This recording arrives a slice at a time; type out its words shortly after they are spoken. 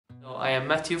I am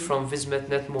Matthew from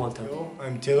VismetNet Malta. Hello,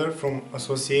 I'm Taylor from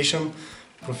Association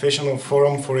Professional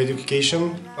Forum for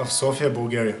Education of Sofia,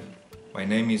 Bulgaria. My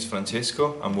name is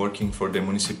Francesco. I'm working for the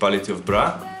municipality of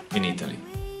Bra in Italy.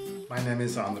 My name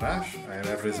is András. I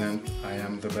represent I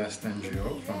Am the Best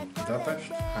NGO from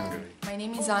Budapest, Hungary. My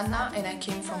name is Anna and I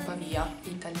came from Pavia,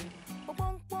 Italy.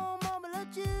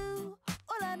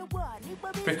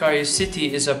 Precarious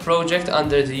City is a project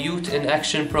under the Youth in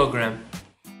Action program.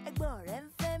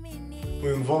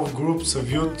 We involve groups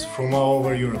of youth from all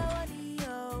over Europe.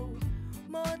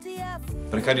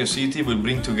 Precarious City will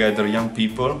bring together young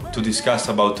people to discuss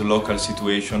about the local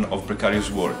situation of precarious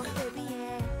work.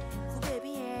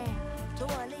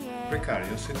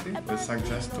 PrecarioSity will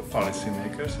suggest to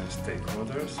policymakers and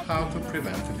stakeholders how to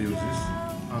prevent abuses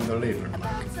on the labor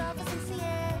market.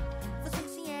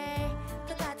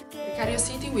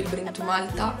 PrecarioSity will bring to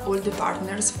Malta all the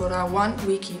partners for a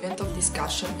one-week event of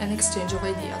discussion and exchange of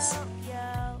ideas.